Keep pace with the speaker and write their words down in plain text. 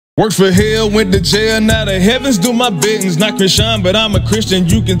Worked for hell, went to jail, now the heavens do my biddings. Not Chrisean, but I'm a Christian,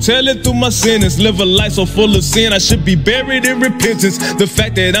 you can tell it through my sentence. Live a life so full of sin, I should be buried in repentance. The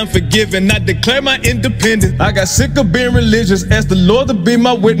fact that I'm forgiven, I declare my independence. I got sick of being religious, asked the Lord to be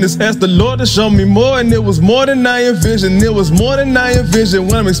my witness. Asked the Lord to show me more, and it was more than I envisioned. It was more than I envisioned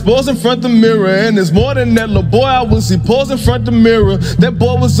when I'm exposed in front of the mirror. And it's more than that little boy I was, he posed in front of the mirror. That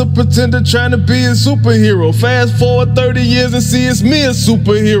boy was a pretender trying to be a superhero. Fast forward 30 years and see it's me a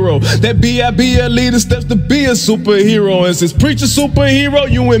superhero. That B-I-B-L-E, the steps to be a superhero. And since Preech a superhero,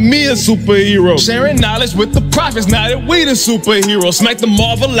 you and me a superhero. Sharing knowledge with the prophets, now that we the superhero. Smack the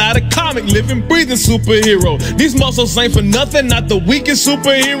Marvel out of comic, living, breathing superhero. These muscles ain't for nothing, not the weakest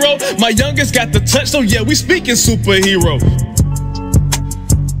superhero. My youngest got the touch, so yeah, we speaking superhero.